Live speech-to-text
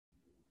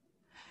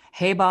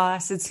Hey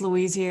boss, it's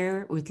Louise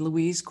here with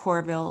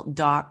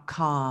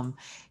louisecorville.com.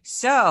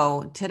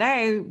 So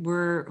today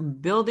we're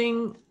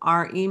building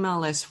our email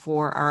list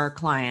for our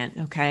client,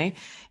 okay?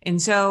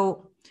 And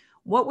so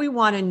what we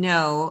want to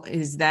know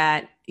is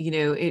that,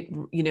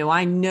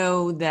 I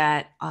know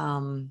that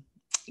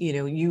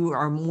you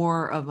are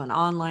more of an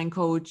online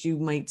coach. You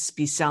might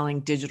be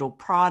selling digital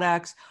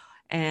products,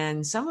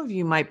 and some of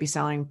you might be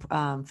selling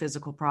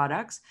physical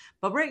products.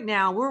 But right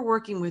now, we're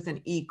working with an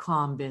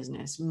e-com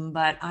business.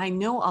 But I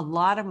know a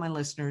lot of my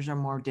listeners are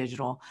more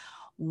digital.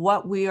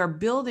 What we are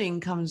building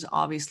comes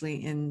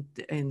obviously in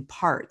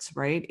parts,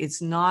 right?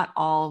 It's not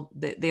all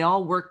they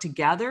all work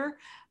together,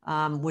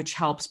 which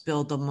helps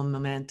build the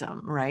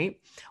momentum, right?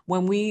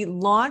 When we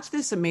launch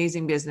this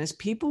amazing business,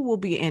 people will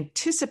be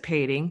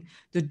anticipating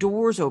the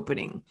doors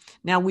opening.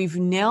 Now we've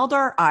nailed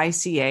our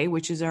ICA,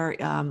 which is our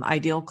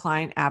ideal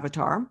client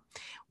avatar.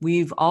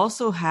 We've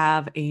also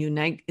have a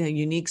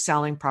unique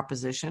selling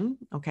proposition.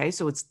 Okay,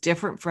 so it's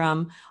different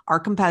from our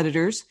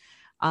competitors.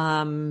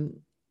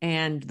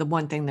 And the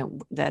one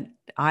thing that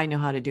I know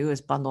how to do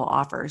is bundle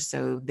offers.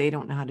 So they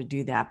don't know how to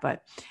do that.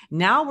 But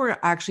now we're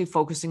actually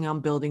focusing on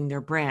building their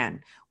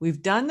brand.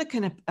 We've done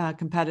the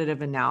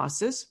competitive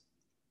analysis,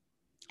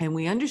 and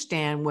we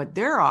understand what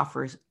their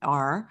offers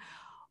are,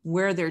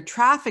 where their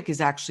traffic is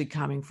actually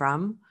coming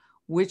from,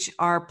 which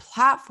are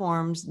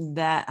platforms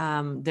that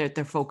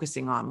they're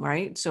focusing on,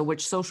 right? So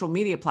which social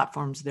media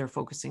platforms they're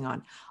focusing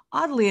on.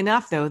 Oddly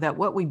enough, though, that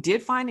what we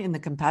did find in the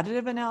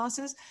competitive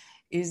analysis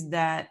is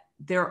that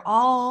they're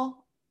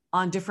all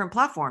on different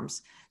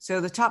platforms.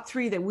 So the top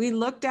three that we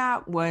looked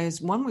at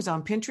one was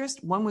on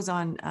Pinterest, one was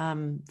on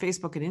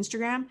Facebook and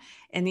Instagram,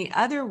 and the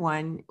other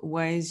one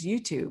was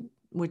YouTube,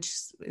 which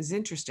is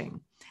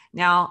interesting.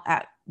 Now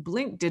at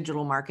Blink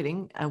Digital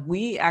Marketing,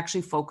 we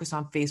actually focus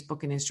on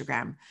Facebook and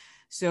Instagram.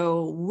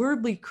 So we'll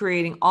be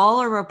creating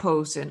all of our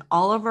posts and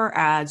all of our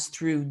ads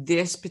through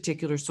this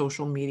particular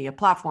social media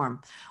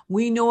platform.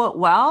 We know it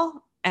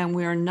well, and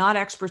we're not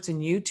experts in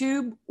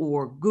YouTube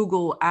or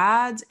Google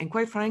ads. And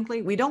quite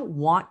frankly, we don't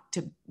want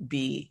to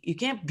be. You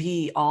can't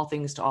be all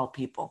things to all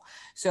people.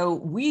 So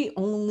we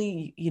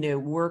only,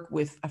 work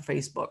with a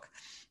Facebook.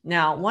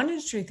 Now, one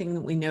interesting thing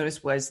that we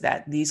noticed was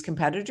that these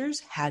competitors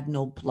had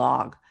no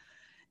blog.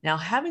 Now,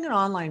 having an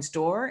online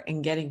store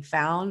and getting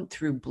found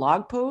through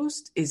blog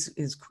posts it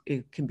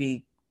can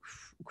be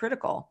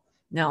critical.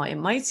 Now, it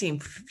might seem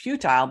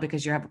futile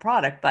because you have a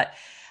product, but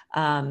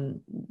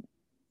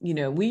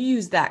we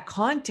use that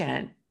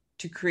content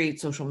to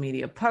create social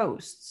media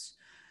posts.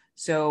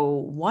 So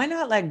why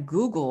not let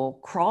Google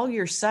crawl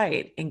your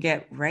site and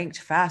get ranked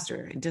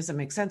faster? It doesn't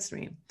make sense to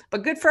me,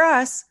 but good for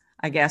us,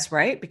 I guess,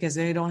 right? Because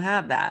they don't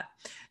have that.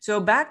 So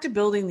back to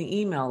building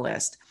the email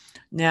list.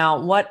 Now,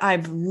 what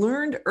I've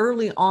learned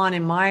early on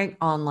in my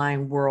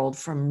online world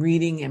from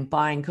reading and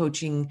buying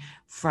coaching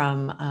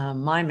from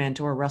my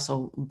mentor,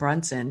 Russell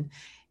Brunson,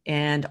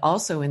 and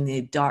also in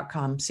the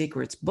 .com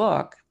Secrets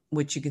book,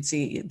 which you can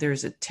see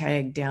there's a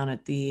tag down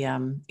at the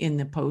in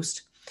the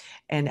post,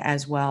 and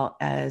as well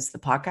as the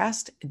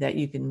podcast that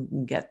you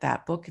can get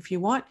that book if you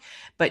want.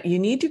 But you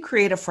need to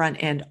create a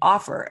front end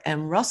offer.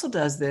 And Russell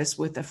does this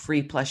with a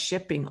free plus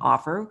shipping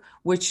offer,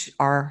 which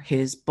are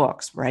his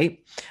books,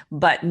 right?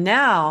 But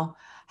now,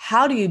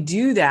 how do you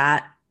do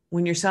that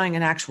when you're selling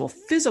an actual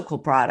physical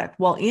product?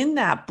 Well, in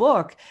that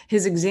book,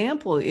 his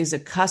example is a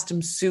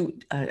custom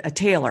suit, a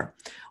tailor,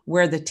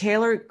 where the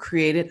tailor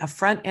created a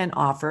front end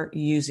offer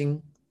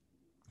using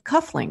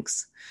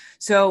cufflinks.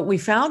 So we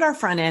found our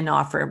front end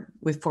offer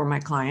for my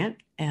client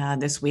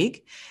this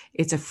week.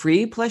 It's a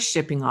free plus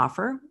shipping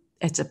offer.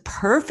 It's a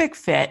perfect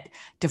fit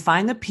to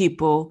find the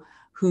people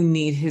who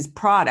need his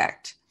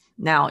product.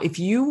 Now, if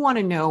you want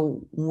to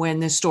know when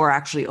this store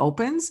actually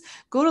opens,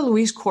 go to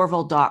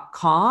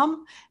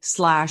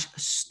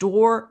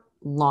louisecorville.com/store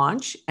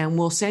launch, and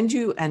we'll send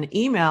you an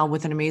email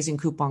with an amazing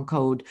coupon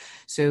code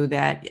so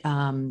that,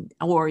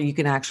 or you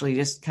can actually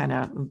just kind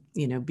of,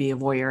 be a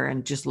voyeur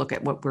and just look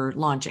at what we're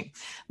launching.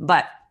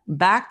 But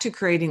back to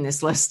creating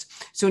this list.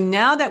 So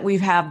now that we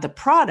have the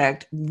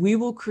product, we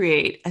will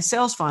create a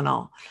sales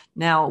funnel.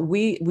 Now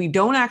we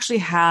don't actually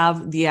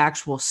have the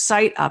actual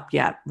site up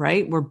yet,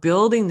 right? We're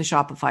building the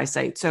Shopify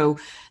site. So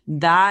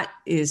that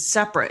is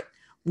separate.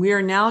 We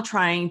are now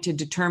trying to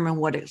determine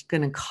what it's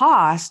going to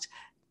cost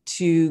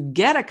to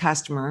get a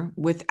customer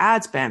with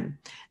ad spend.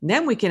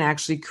 Then we can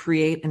actually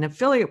create an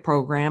affiliate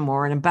program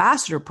or an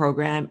ambassador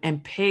program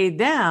and pay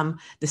them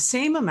the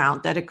same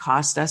amount that it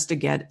costs us to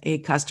get a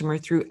customer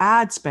through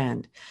ad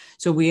spend.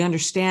 So we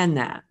understand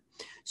that.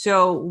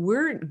 So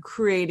we're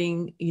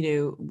creating,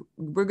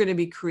 we're going to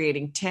be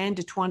creating 10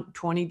 to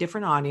 20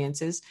 different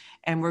audiences,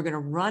 and we're going to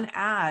run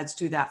ads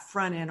to that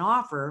front end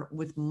offer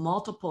with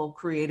multiple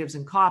creatives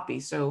and copy.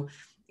 So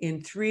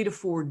in 3 to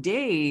 4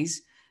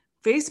 days,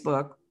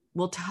 Facebook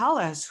will tell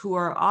us who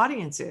our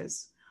audience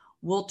is.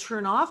 We'll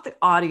turn off the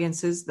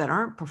audiences that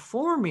aren't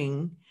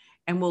performing,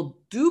 and we'll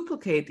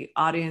duplicate the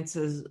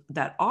audiences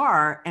that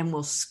are, and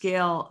we'll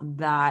scale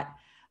that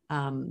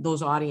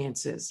those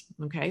audiences.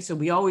 Okay, so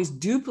we always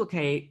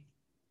duplicate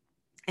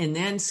and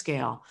then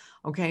scale.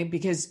 Okay.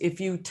 Because if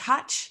you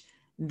touch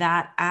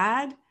that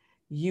ad,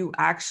 you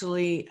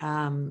actually,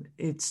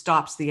 it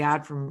stops the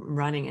ad from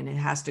running and it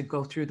has to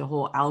go through the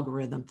whole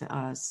algorithm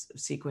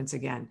sequence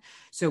again.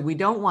 So we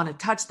don't want to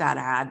touch that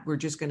ad. We're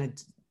just going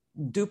to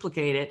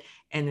duplicate it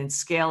and then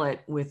scale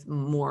it with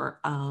more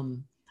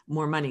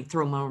money,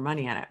 throw more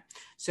money at it.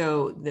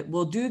 So that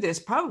we'll do this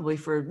probably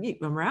for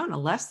around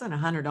less than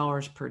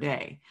 $100 per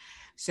day.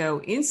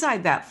 So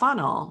inside that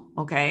funnel,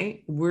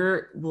 okay,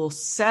 we'll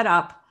set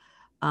up,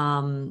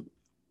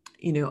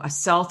 a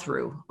sell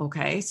through.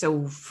 Okay.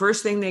 So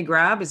first thing they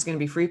grab is going to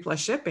be free plus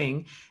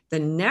shipping. The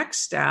next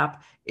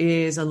step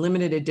is a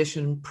limited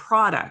edition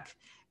product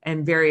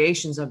and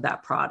variations of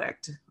that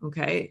product.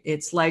 Okay.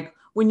 It's like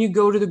when you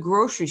go to the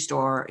grocery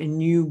store and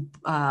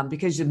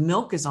because the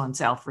milk is on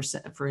sale,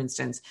 for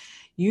instance,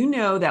 you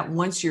know that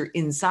once you're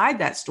inside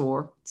that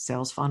store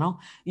sales funnel,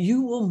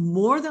 you will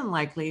more than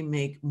likely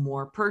make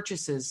more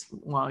purchases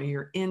while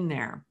you're in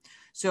there.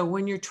 So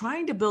when you're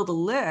trying to build a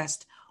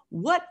list,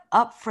 what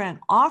upfront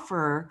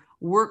offer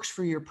works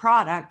for your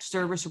product,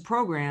 service, or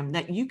program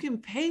that you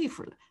can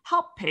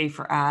help pay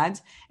for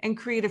ads and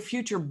create a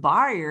future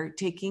buyer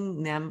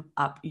taking them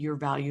up your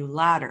value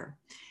ladder.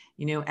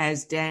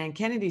 As Dan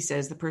Kennedy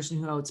says, the person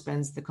who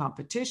outspends the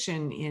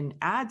competition in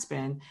ad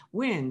spend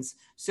wins.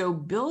 So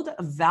build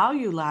a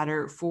value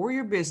ladder for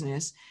your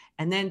business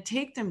and then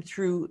take them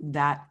through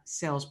that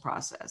sales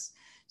process.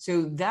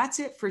 So that's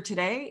it for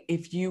today.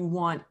 If you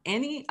want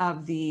any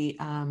of the,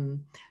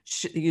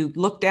 you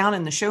look down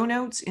in the show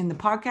notes in the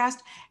podcast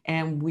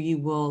and we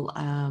will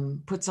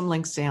put some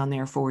links down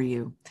there for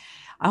you.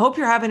 I hope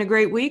you're having a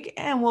great week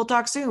and we'll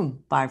talk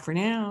soon. Bye for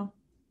now.